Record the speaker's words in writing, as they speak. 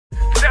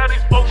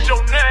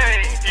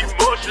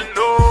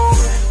Emotional.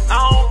 I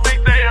don't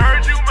think they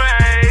heard you,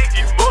 man.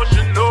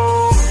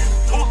 Emotional.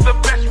 Who's the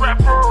best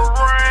rapper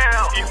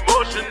around?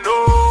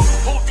 Emotional.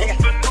 Who's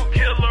the new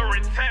killer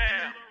in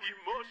town?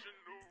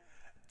 Emotional.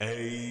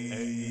 Hey.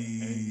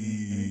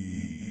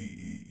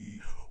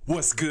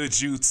 What's good,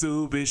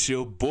 YouTube? It's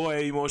your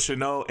boy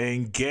Emotional,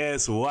 and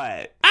guess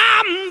what?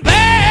 I'm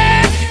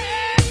back!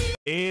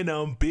 And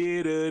I'm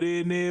better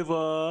than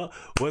ever.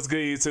 What's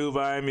good, YouTube?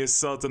 I am your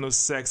sultan of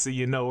sexy.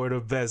 You know where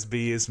the best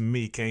be. It's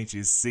me. Can't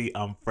you see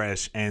I'm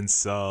fresh and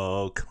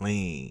so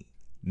clean?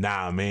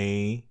 Nah,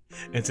 man.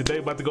 And today,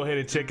 about to go ahead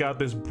and check out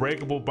this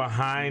Breakable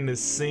behind the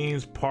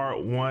scenes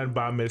part 1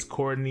 by Miss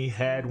COURTNEY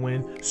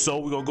HADWIN. So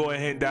we're gonna go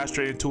ahead and dive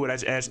straight into it. I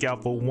just ask y'all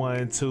for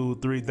 1, 2,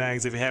 3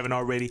 things. If you haven't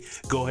already,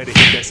 go ahead and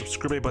hit that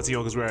subscribe button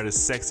because we're the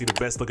sexy, the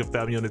best looking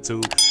family on the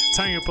tube.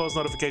 Turn your post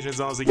notifications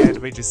on so you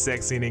activate your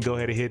sexy, and then go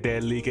ahead and hit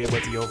that like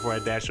button for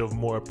a dash of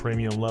more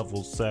premium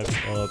level sex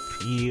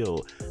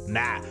appeal.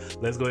 Nah,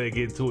 let's go ahead and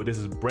get into it. This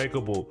is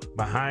Breakable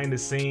behind the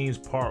scenes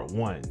part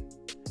 1.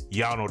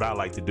 Y'all know what I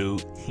like to do.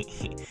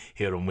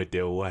 Hit them with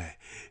their what?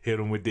 Hit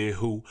them with their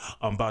who?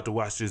 I'm about to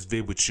watch this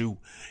vid with you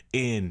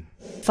in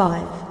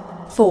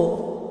 5,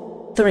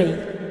 4, 3,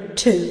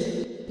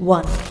 2,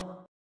 1.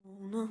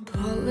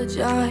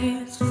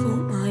 Apologize for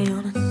my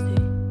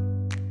honesty.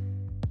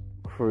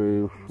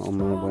 Crew on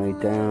my way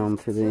down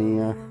to the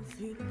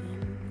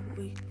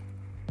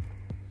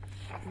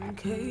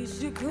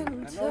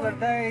another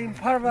day in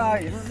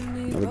paradise.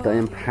 Another day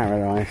in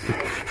paradise.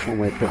 One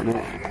way of putting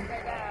it.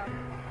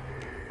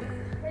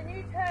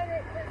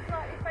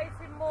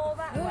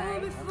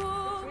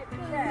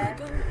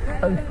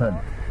 Open.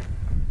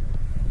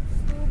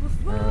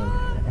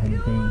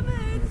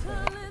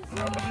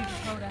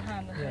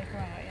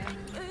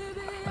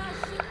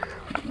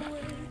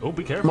 Oh,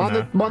 be careful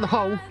now. Mind the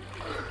hole.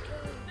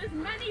 There's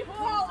many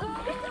holes.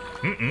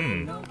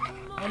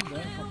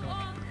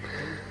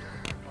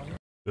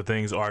 The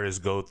things artists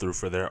go through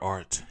for their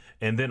art.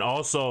 And then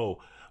also,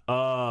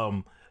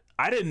 I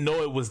didn't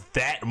know it was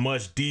that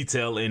much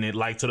detail in it,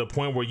 like to the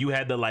point where you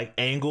had to like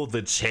angle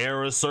the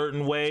chair a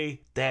certain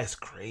way. That's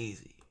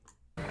crazy.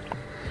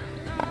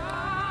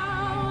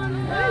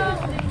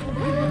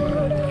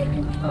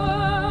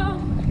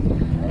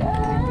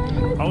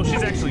 Oh,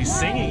 she's actually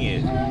singing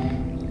it.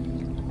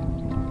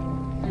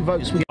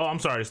 Oh, I'm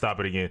sorry to stop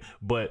it again,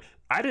 but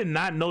I did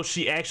not know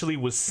she actually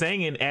was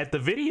singing at the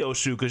video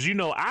shoot, because you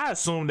know I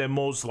assume that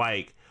most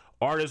like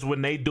artists,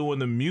 when they doing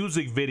the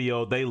music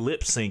video, they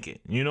lip sync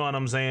it, you know what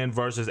I'm saying,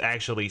 versus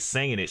actually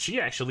singing it.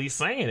 She actually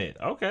sang it.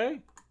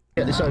 Okay,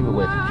 Get this over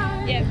with.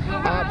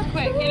 Yeah,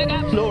 quick. You look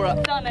absolutely Laura,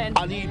 stunning.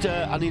 I need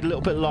a little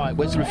bit of light.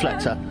 Where's the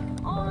reflector?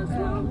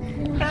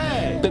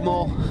 hey. A bit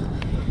more.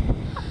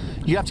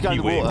 You have to go in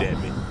the Waved water. at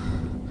me.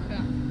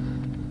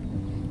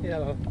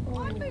 Yellow.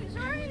 My boots are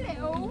very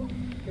little.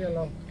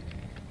 Yellow.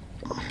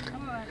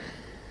 Alright.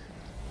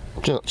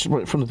 Just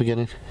right from the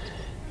beginning.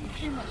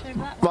 Too much over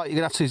that. Right,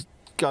 you're gonna have to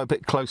go a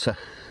bit closer.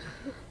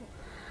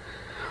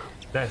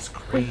 That's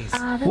crazy.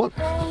 What?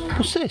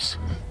 What's this?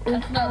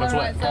 That's not What's the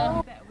right what?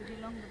 song. Better with your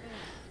longer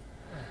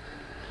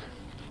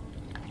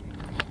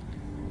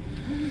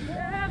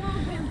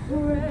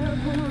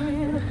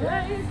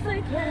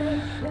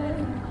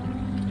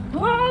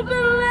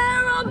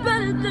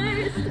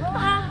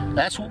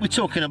That's what we're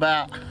talking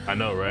about. I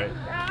know, right?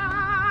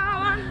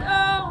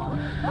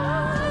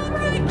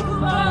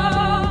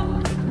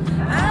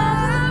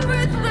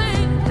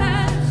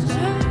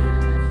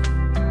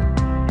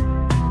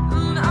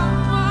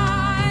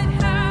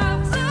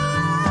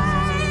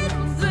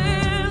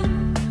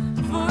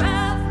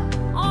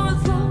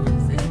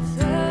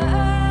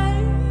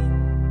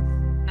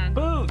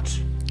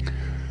 Boot.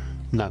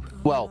 No.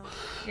 Well,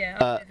 Yeah,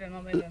 I'll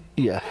move him.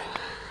 yeah.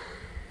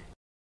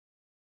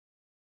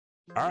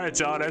 All right,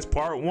 y'all, that's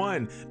part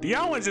 1. Do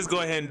y'all want to just go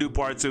ahead and do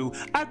part 2?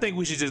 I think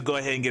we should just go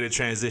ahead and get a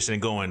transition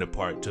and go into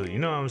part 2. You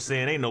know what I'm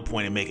saying? Ain't no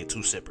point in making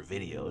 2 separate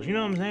videos. You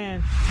know what I'm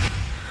saying?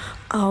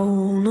 I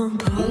wanna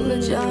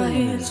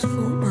apologize for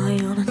my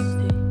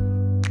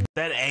honesty.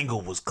 That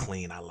angle was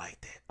clean. I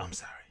like that. I'm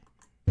sorry.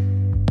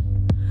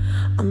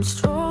 I'm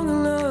strong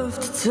enough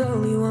to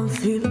tell you I'm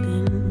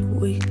feeling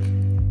weak.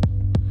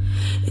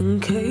 In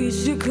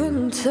case you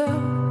couldn't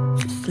tell,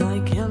 just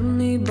like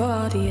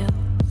anybody else,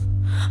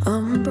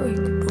 I'm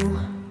breakable.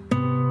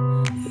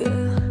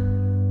 Yeah,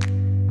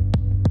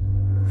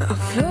 I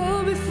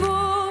fell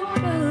before,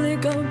 barely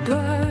got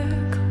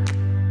back.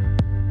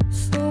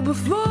 So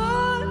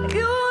before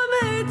you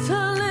made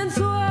turn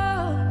into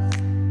us,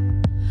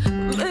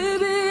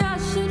 maybe I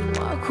should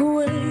walk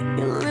away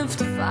and live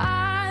to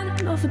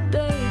fight another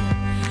day.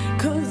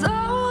 'Cause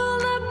I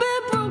wanna be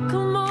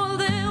broken more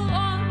than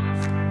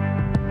once.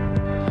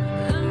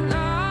 And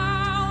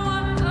now I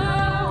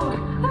know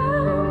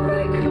I'm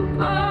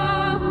breakable.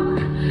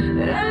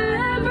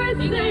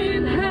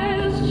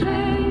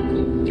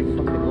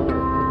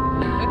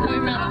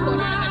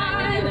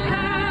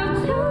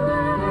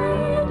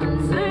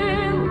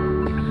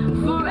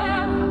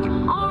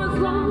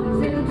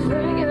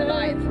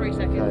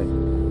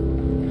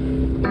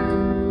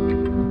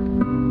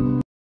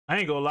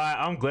 ain't gonna lie,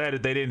 I'm glad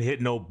that they didn't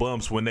hit no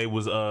bumps when they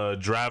was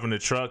driving the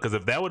truck, because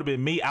if that would have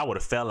been me, I would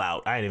have fell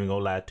out. I ain't even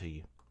gonna lie to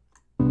you.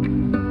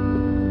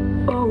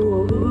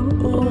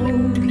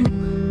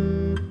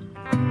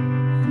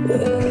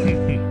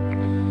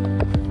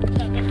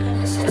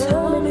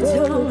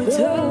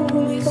 Tell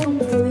me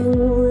something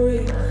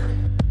real.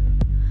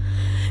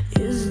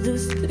 Is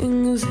this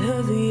thing as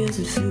heavy as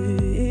it feels?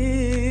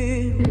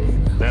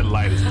 That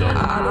light is dope.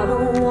 I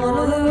don't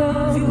wanna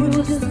love you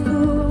just to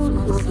lose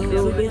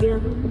myself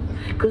again,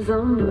 'cause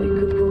I'm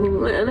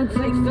breakable and it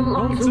takes too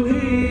long to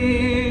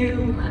heal.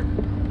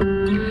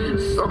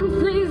 Some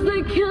things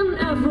they can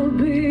never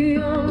be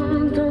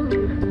undone,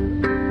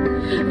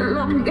 and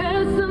I'm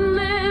guessing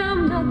that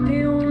I'm not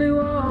the only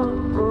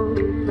one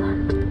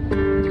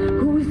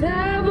who's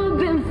ever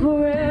been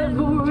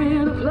forever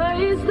in a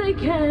place they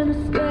can't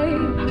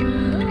escape.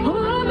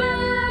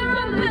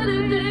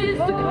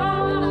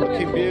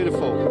 Looking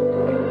beautiful.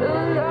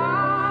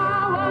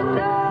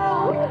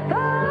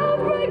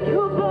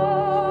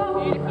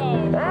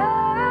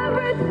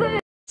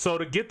 So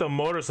to get the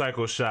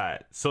motorcycle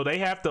shot, so they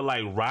have to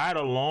like ride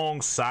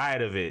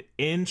alongside of it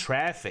in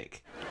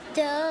traffic.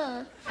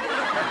 Duh.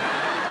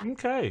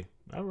 Okay,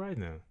 all right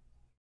now.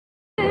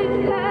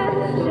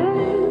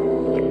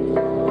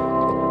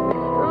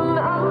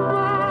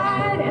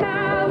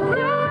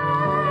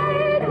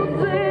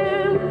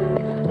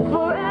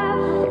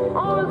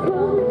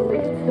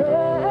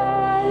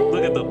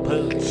 Look at the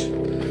punch.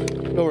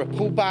 Laura,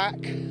 pull back.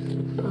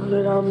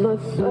 But I'm not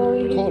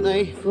sorry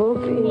Courtney. for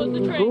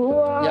being who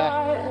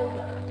I am.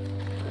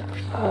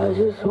 I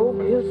just hope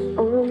you're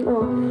strong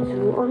enough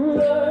to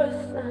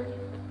understand.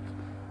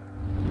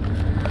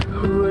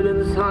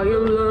 Wouldn't how you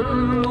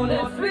learn when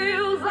it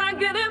feels like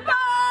getting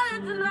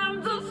burned, and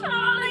I'm just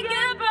trying to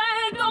get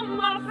back on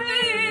my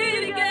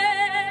feet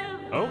again.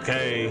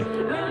 Okay.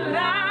 And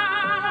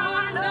now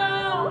I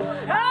know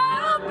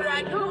I'm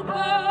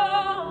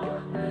breakable.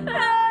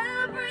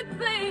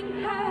 Everything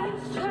has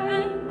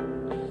changed.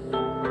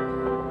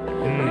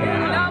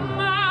 And I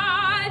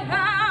might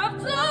have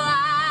to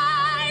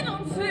wait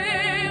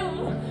until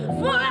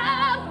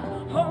forever,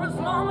 or as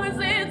long as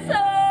it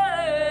takes.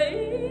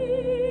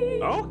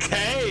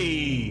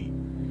 Okay.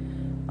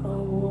 I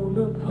won't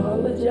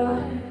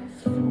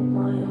apologize for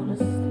my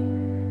honesty.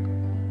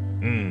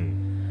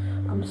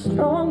 I'm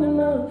strong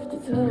enough to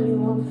tell you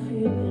I'm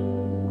feeling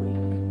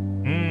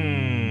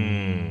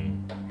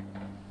weak.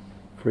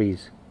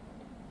 Freeze.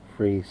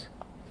 Freeze.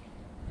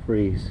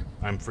 Freeze.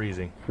 I'm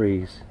freezing.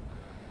 Freeze.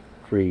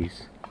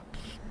 Freeze.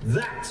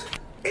 That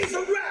is a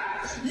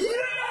wrap! Yeah!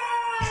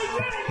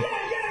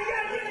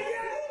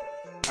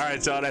 All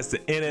right, y'all, that's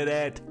the end of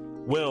that.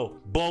 Well,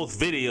 both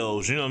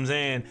videos, you know what I'm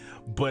saying?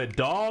 But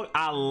dog,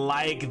 I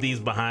like these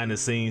behind the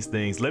scenes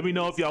things. Let me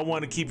know if y'all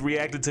want to keep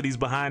reacting to these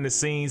behind the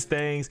scenes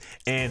things.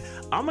 And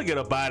I'm gonna get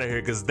up out of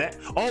here because that,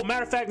 oh,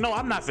 matter of fact, no,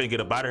 I'm not finna get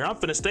up out of here. I'm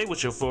finna stay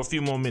with you for a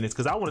few more minutes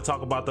because I want to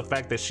talk about the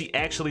fact that she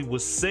actually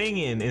was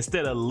singing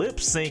instead of lip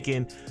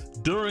syncing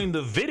during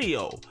the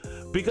video.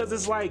 Because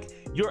it's like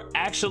you're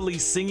actually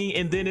singing,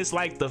 and then it's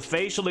like the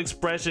facial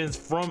expressions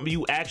from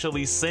you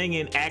actually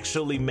singing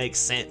actually make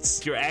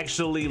sense. You're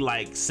actually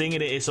like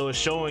singing it, and so it's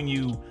showing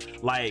you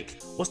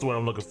like, what's the word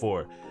I'm looking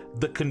for?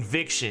 The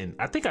conviction.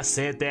 I think I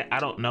said that, I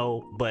don't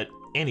know, but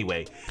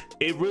anyway,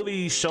 it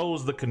really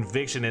shows the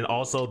conviction and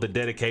also the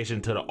dedication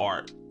to the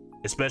art.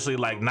 Especially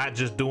like not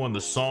just doing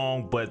the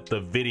song, but the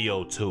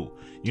video too.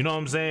 You know what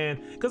I'm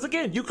saying? Because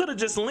again, you could have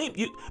just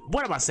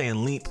what am I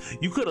saying, limp?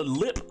 You could have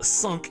lip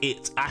sunk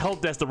it. I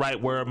hope that's the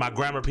right word. My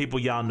grammar people,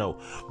 y'all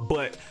know.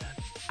 But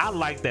I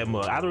like that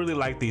mug. I really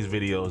like these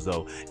videos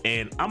though.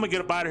 And I'm gonna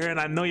get up out of here, and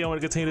I know y'all want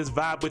to continue this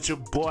vibe with your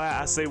boy.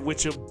 I say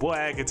with your boy,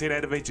 I continue to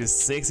activate your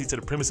sexy to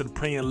the premise of the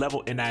premium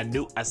level. And I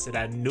knew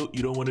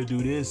you don't want to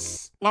do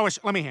this. Lois,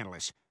 let me handle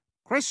this.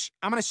 Chris,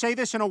 I'm gonna say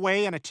this in a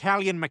way an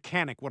Italian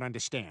mechanic would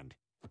understand.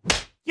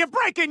 You're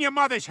breaking your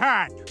mother's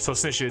heart! So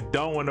since you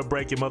don't want to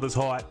break your mother's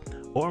heart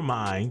or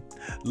mine,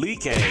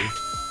 like,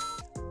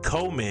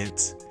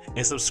 comment,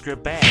 and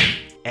subscribe back.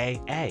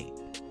 AA.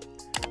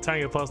 Turn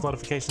your post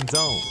notifications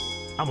on.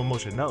 I'm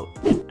emotional.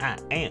 I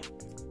am.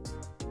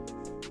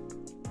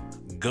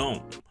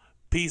 Gone.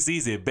 Peace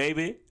easy,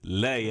 baby.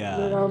 Lay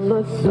ya. I'm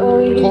not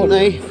sorry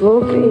Courtney. for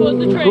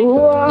being who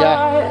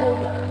I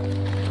am.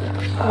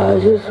 I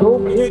just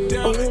hope you're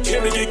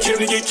Can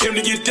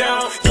to get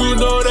down. You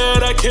know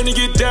that I can to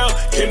get down.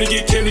 Can to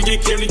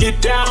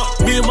get down.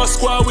 Me and my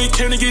squad, we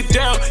can to get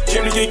down.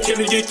 Can to get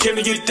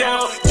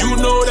down. You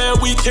know that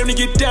we can to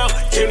get down.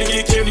 Can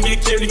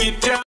to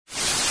get down.